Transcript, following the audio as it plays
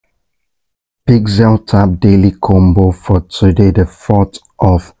Pixel Tab Daily Combo for today, the 4th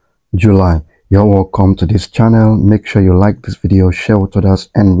of July. You're welcome to this channel. Make sure you like this video, share with others,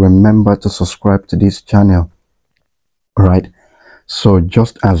 and remember to subscribe to this channel. Alright, so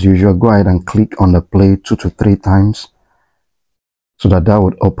just as usual, go ahead and click on the play 2 to 3 times so that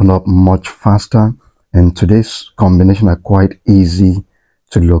would open up much faster. And today's combination are quite easy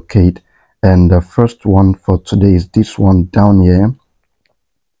to locate. And the first one for today is this one down here.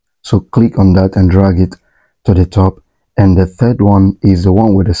 So click on that and drag it to the top. And the third one is the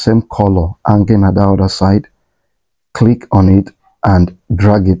one with the same color hanging at the other side. Click on it and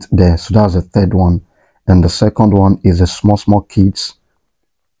drag it there. So that's the third one. And the second one is the small kids.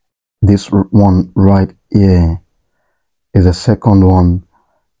 This one right here is the second one.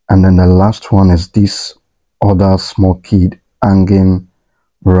 And then the last one is this other small kid hanging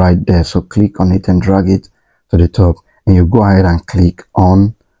right there. So click on it and drag it to the top. And you go ahead and click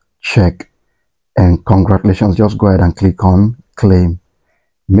on check, and congratulations. Just go ahead and click on claim.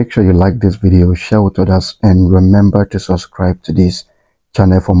 Make sure you like this video, share with others, and remember to subscribe to this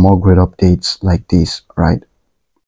channel for more great updates like this. Right.